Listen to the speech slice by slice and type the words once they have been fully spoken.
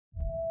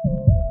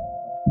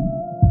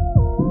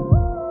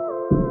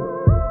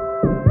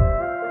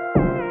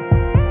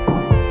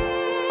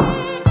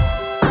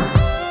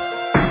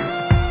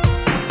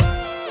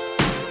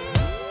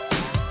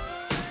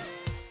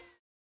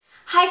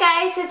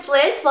Hey guys, it's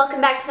Liz.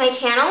 Welcome back to my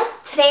channel.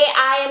 Today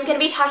I am going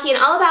to be talking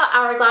all about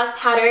Hourglass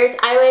powders.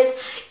 I was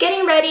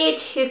getting ready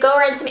to go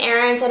run some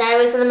errands and I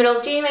was in the middle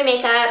of doing my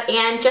makeup,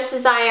 and just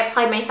as I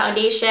applied my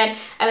foundation,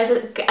 I was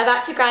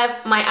about to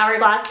grab my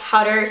Hourglass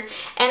powders,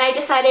 and I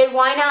decided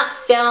why not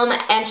film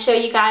and show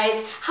you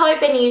guys how I've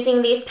been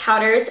using these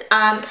powders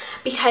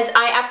because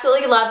I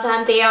absolutely love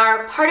them. They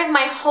are part of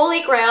my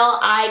holy grail.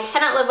 I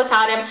cannot live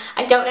without them.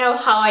 I don't know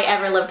how I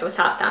ever lived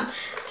without them.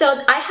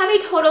 So I have a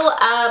total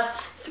of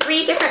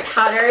 3 different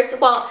powders.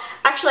 Well,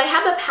 actually I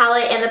have a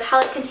palette, and the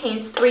palette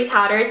contains 3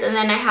 powders, and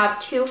then I have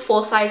 2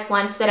 full-size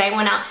ones that I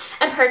went out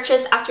and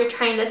purchased after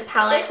trying this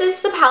palette. This is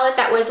the palette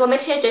that was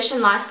limited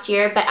edition last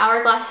year, but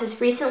Hourglass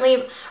has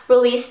recently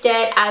released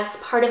it as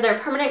part of their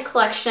permanent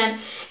collection.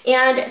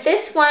 And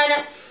this one,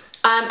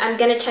 I'm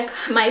gonna check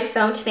my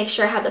phone to make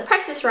sure I have the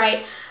prices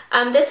right.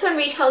 This one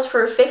retails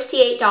for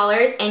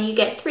 $58, and you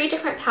get 3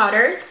 different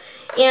powders,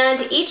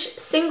 and each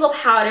single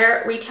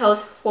powder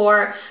retails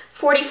for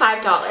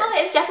 $45.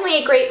 It's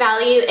definitely a great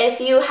value if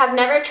you have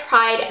never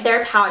tried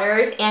their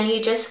powders and you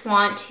just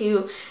want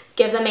to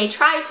give them a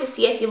try to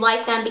see if you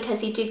like them,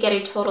 because you do get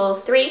a total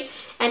of 3.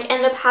 And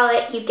in the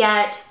palette you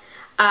get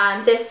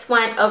this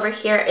one over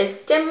here is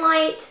Dim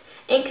Light,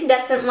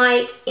 Incandescent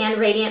Light, and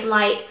Radiant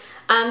Light.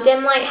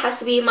 Dim Light has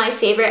to be my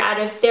favorite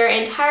out of their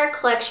entire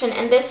collection,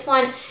 and this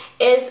one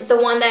is the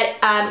one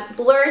that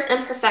blurs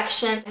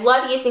imperfections. I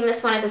love using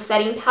this one as a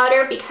setting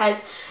powder because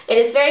it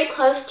is very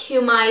close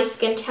to my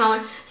skin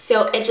tone,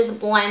 so it just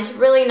blends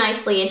really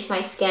nicely into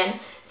my skin.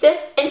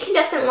 This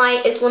Incandescent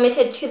Light is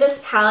limited to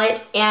this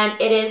palette, and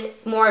it is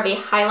more of a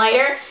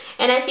highlighter,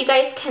 and as you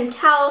guys can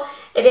tell,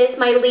 it is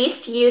my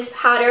least used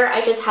powder.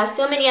 I just have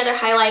so many other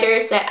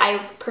highlighters that I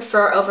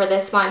prefer over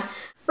this one.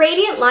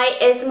 Radiant Light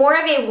is more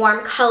of a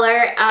warm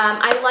color.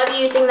 I love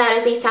using that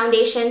as a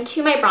foundation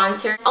to my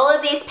bronzer. All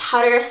of these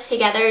powders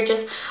together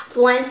just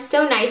blend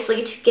so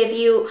nicely to give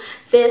you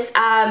this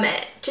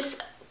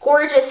just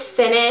gorgeous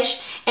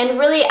finish, and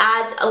really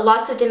adds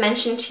lots of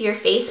dimension to your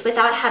face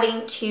without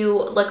having to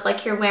look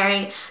like you're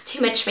wearing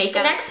too much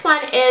makeup. The next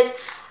one is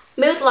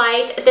Mood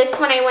Light. This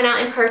one I went out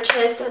and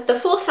purchased the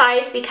full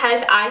size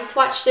because I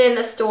swatched it in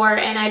the store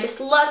and I just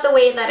love the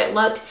way that it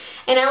looked,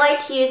 and I like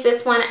to use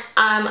this one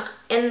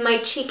in my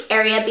cheek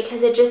area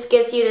because it just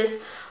gives you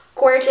this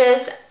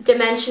gorgeous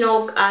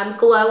dimensional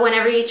glow.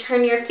 Whenever you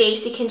turn your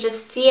face you can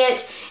just see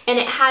it, and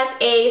it has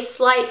a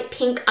slight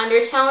pink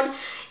undertone.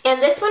 And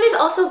this one is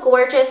also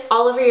gorgeous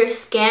all over your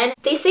skin.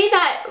 They say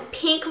that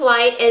pink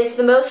light is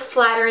the most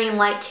flattering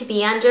light to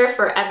be under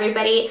for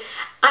everybody.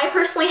 I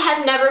personally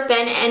have never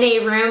been in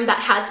a room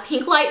that has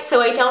pink light,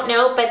 so I don't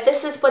know, but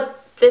this is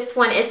what this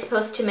one is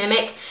supposed to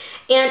mimic.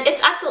 And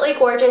it's absolutely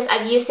gorgeous.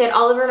 I've used it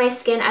all over my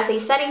skin as a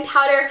setting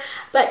powder,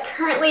 but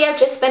currently I've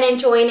just been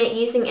enjoying it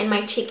using in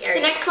my cheek area.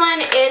 The next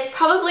one is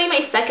probably my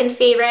second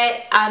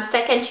favorite,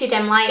 second to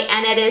Dim Light,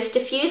 and it is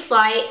Diffused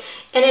Light.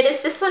 And it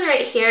is this one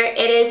right here.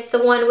 It is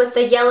the one with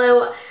the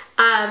yellow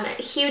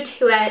hue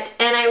to it,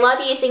 and I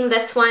love using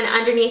this one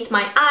underneath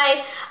my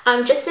eye,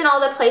 just in all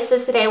the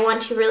places that I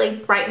want to really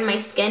brighten my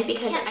skin,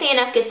 because I can't say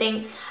enough good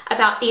thing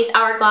about these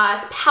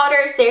Hourglass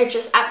powders. They're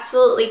just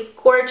absolutely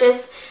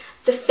gorgeous.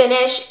 The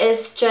finish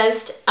is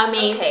just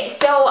amazing. Okay,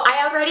 so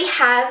I already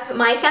have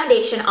my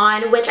foundation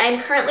on, which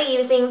I'm currently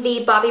using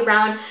the Bobbi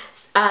Brown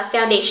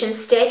foundation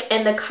stick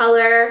in the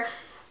color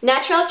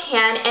Natural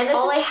Tan, and this is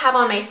all I have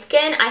on my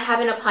skin. I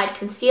haven't applied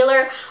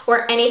concealer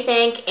or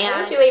anything, and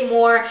I'll do a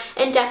more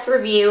in-depth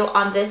review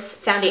on this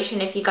foundation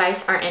if you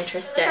guys are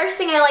interested. The first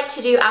thing I like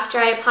to do after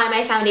I apply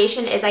my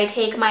foundation is I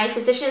take my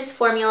Physicians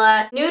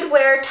Formula Nude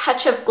Wear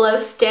Touch of Glow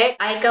stick.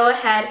 I go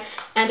ahead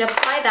and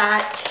apply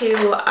that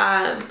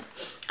to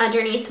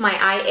underneath my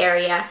eye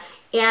area,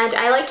 and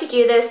I like to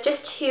do this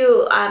just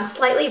to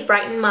slightly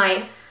brighten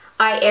my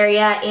eye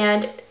area,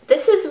 and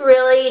this is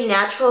really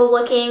natural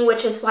looking,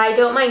 which is why I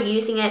don't mind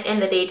using it in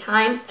the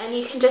daytime. And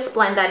you can just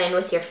blend that in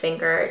with your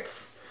finger.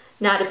 It's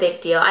not a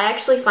big deal. I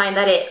actually find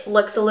that it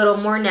looks a little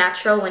more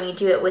natural when you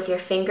do it with your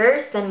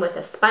fingers than with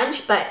a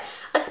sponge, but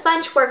a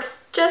sponge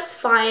works just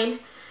fine.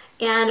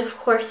 And of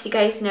course you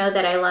guys know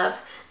that I love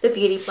the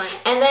Beauty Blend.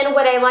 And then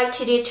what I like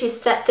to do to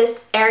set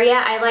this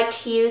area, I like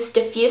to use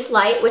Diffused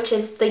Light, which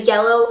is the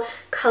yellow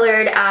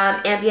colored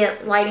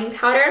ambient lighting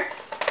powder.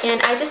 And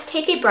I just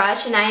take a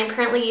brush, and I am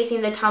currently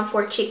using the Tom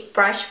Ford Cheek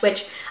brush,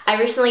 which I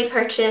recently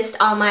purchased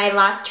on my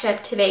last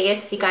trip to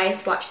Vegas. If you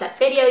guys watched that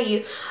video,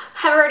 you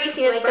have already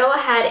seen this. I go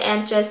ahead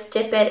and just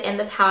dip it in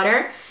the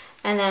powder,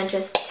 and then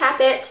just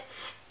tap it,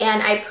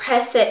 and I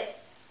press it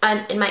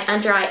in my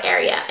under eye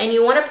area. And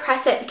you want to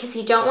press it because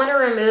you don't want to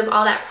remove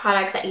all that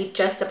product that you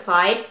just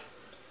applied.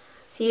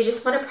 So you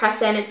just want to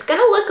press it, and it's going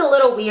to look a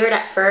little weird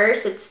at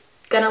first. It's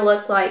going to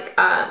look like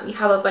you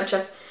have a bunch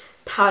of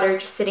powder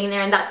just sitting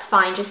there, and that's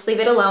fine. Just leave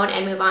it alone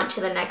and move on to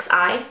the next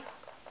eye,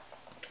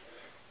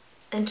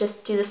 and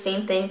just do the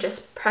same thing.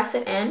 Just press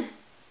it in,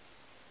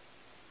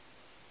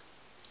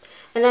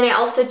 and then I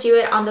also do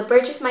it on the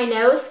bridge of my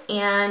nose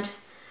and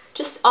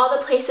just all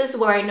the places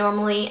where I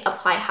normally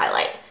apply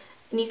highlight.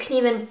 And you can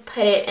even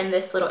put it in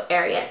this little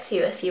area too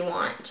if you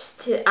want, just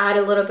to add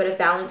a little bit of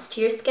balance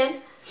to your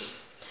skin.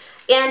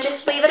 And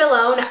just leave it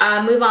alone,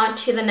 move on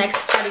to the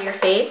next part of your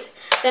face.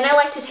 Then I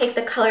like to take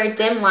the color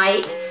Dim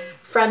Light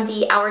from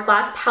the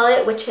Hourglass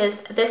palette, which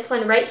is this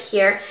one right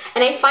here.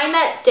 And I find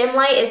that Dim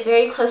Light is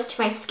very close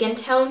to my skin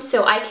tone,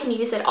 so I can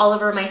use it all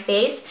over my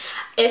face.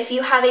 If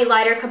you have a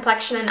lighter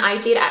complexion than I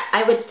do,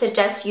 I would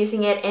suggest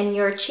using it in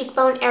your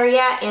cheekbone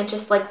area and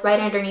just like right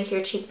underneath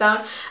your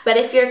cheekbone. But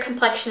if your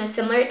complexion is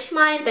similar to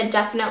mine, then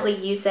definitely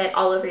use it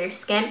all over your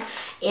skin.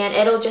 And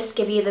it'll just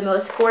give you the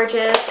most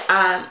gorgeous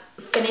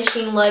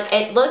finishing look.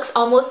 It looks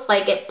almost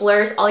like it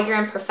blurs all your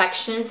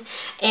imperfections,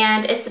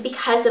 and it's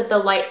because of the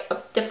light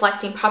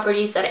deflecting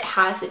properties that it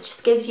has. It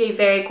just gives you a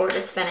very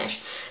gorgeous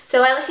finish.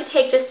 So I like to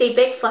take just a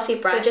big fluffy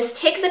brush. So just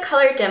take the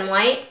color Dim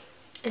Light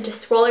and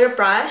just roll your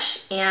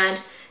brush and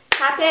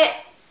tap it,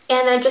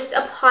 and then just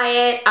apply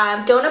it.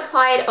 Don't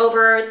apply it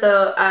over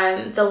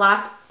the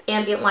last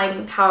ambient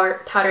lighting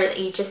powder that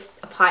you just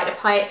applied.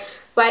 Apply it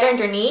right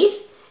underneath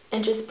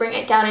and just bring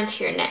it down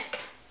into your neck.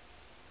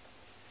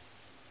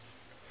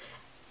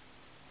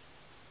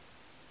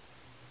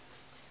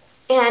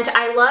 And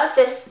I love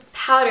this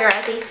powder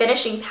as a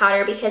finishing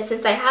powder because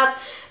since I have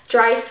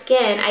dry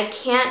skin,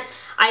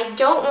 I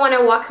don't want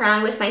to walk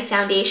around with my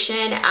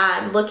foundation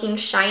looking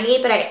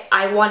shiny, but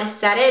I want to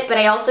set it, but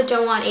I also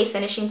don't want a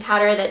finishing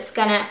powder that's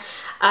gonna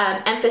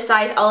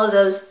emphasize all of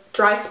those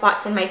dry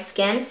spots in my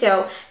skin.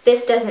 So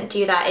this doesn't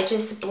do that. It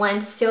just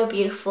blends so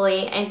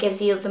beautifully and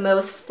gives you the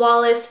most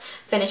flawless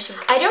finishing.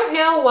 I don't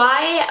know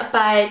why,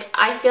 but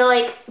I feel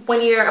like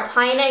when you're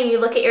applying it and you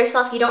look at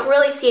yourself, you don't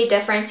really see a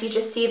difference. You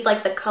just see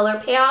like the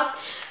color payoff.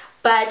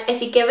 But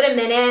if you give it a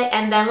minute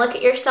and then look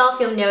at yourself,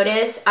 you'll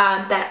notice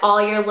that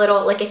all your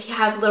little, like if you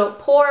have little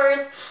pores,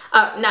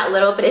 not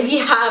little, but if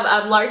you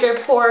have larger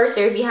pores,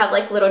 or if you have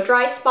like little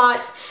dry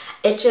spots,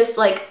 it just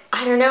like,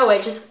 I don't know,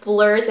 it just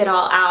blurs it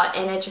all out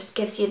and it just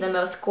gives you the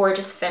most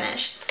gorgeous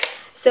finish.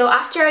 So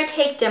after I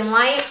take Dim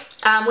Light,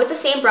 with the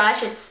same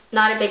brush, it's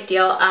not a big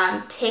deal,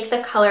 take the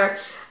color,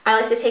 I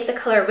like to take the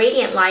color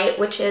Radiant Light,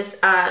 which is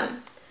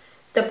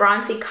the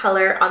bronzy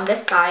color on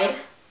this side.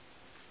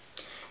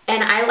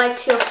 And I like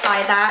to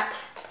apply that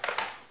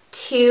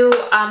to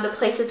the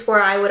places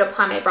where I would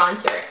apply my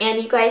bronzer.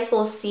 And you guys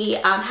will see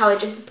how it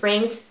just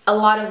brings a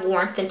lot of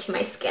warmth into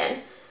my skin.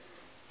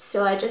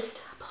 So I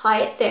just apply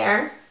it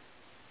there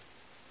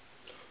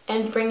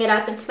and bring it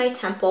up into my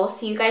temple.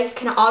 So you guys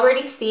can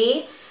already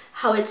see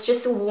how it's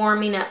just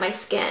warming up my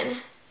skin.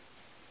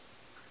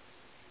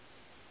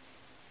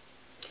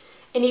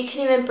 And you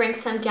can even bring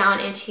some down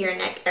into your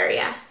neck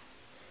area.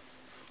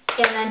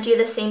 And then do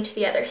the same to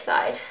the other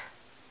side.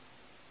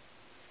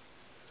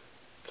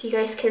 So you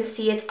guys can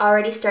see it's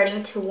already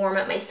starting to warm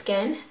up my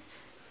skin.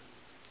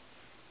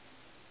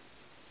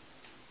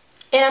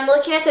 And I'm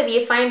looking at the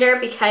viewfinder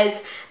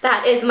because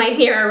that is my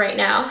mirror right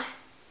now.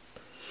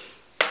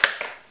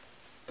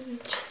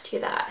 Just do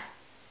that.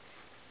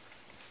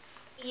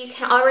 You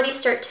can already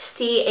start to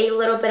see a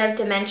little bit of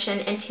dimension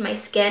into my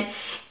skin,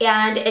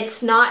 and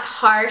it's not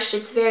harsh,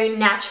 it's very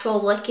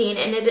natural looking,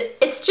 and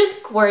it's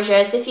just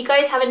gorgeous. If you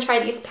guys haven't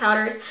tried these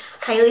powders,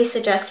 highly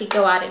suggest you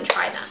go out and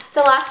try them.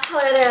 The last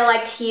color that I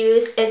like to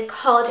use is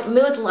called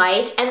Mood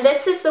Light, and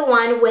this is the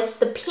one with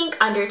the pink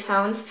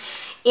undertones,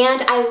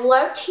 and I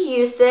love to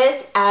use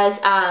this as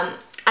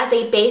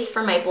a base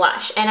for my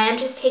blush. And I'm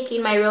just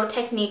taking my Real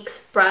Techniques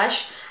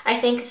brush, I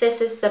think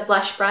this is the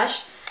blush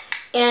brush,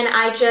 and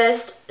I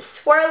just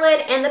swirl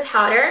it in the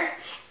powder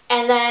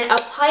and then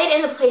apply it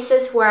in the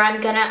places where I'm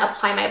gonna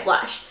apply my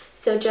blush.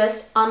 So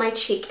just on my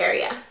cheek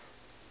area.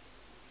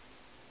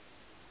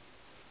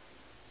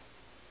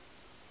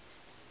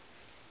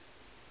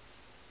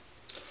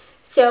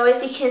 So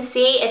as you can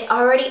see, it's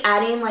already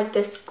adding like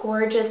this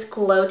gorgeous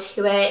glow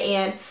to it,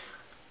 and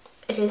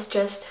it is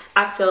just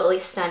absolutely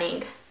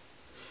stunning.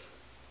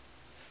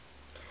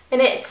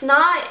 And it's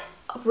not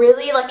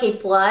really like a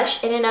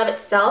blush in and of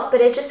itself,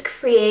 but it just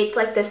creates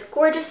like this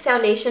gorgeous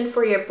foundation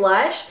for your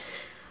blush.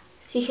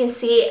 So you can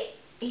see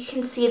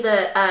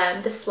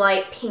the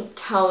slight pink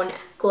tone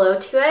glow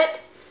to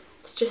it.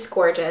 It's just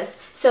gorgeous.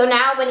 So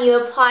now when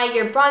you apply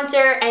your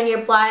bronzer and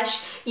your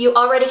blush, you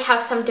already have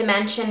some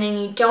dimension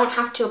and you don't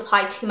have to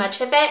apply too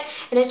much of it,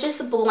 and it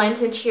just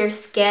blends into your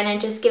skin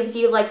and just gives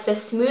you like the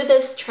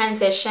smoothest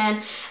transition.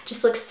 It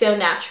just looks so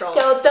natural.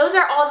 So those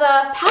are all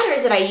the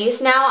powders that I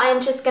use. Now I'm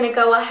just gonna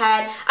go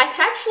ahead. I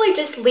could actually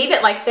just leave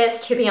it like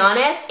this, to be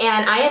honest,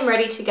 and I am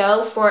ready to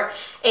go for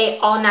a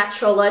all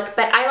natural look,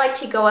 but I like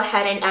to go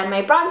ahead and add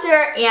my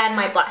bronzer and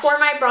my blush. For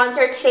my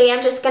bronzer today,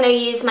 I'm just gonna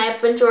use my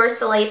Bonjour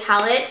Soleil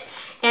palette,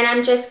 and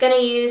I'm just going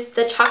to use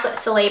the Chocolate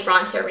Soleil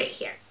bronzer right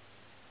here.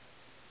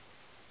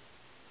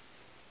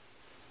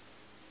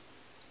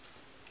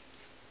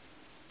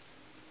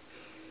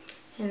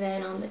 And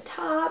then on the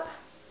top.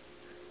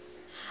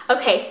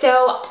 Okay,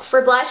 so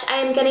for blush, I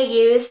am going to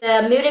use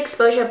the Mood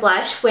Exposure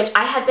blush, which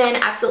I have been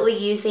absolutely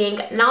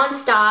using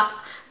non-stop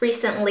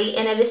recently,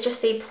 and it is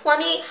just a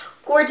plummy,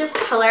 gorgeous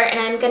color, and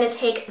I'm going to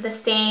take the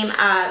same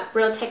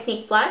Real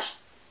Technique blush.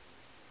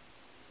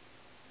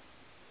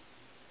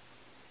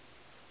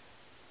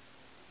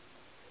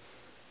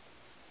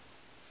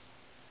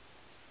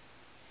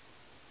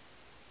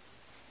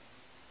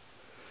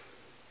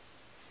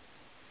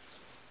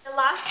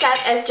 step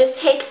is just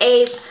take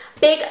a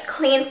big,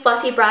 clean,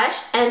 fluffy brush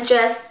and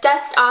just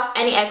dust off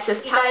any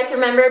excess. You guys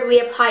remembered we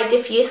applied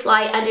diffuse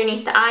light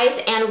underneath the eyes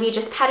and we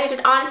just patted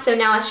it on, so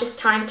now it's just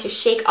time to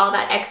shake all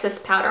that excess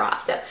powder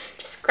off. So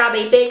just grab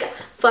a big,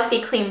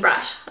 fluffy, clean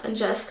brush and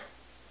just...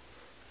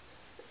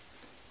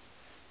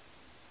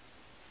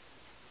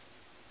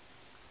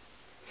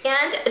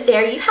 And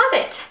there you have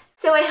it.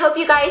 So I hope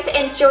you guys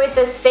enjoyed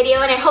this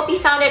video and I hope you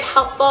found it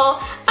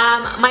helpful.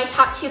 My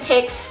top 2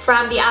 picks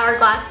from the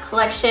Hourglass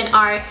collection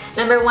are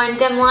number 1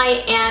 dim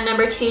light and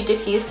number 2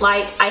 diffuse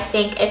light. I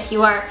think if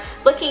you are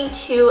looking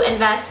to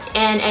invest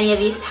in any of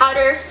these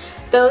powders,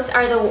 those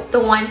are the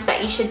ones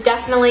that you should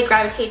definitely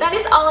gravitate. That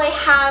is all I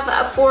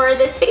have for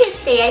this video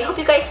today. I hope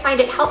you guys find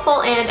it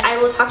helpful and I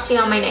will talk to you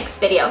on my next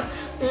video.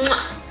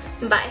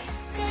 Mwah! Bye.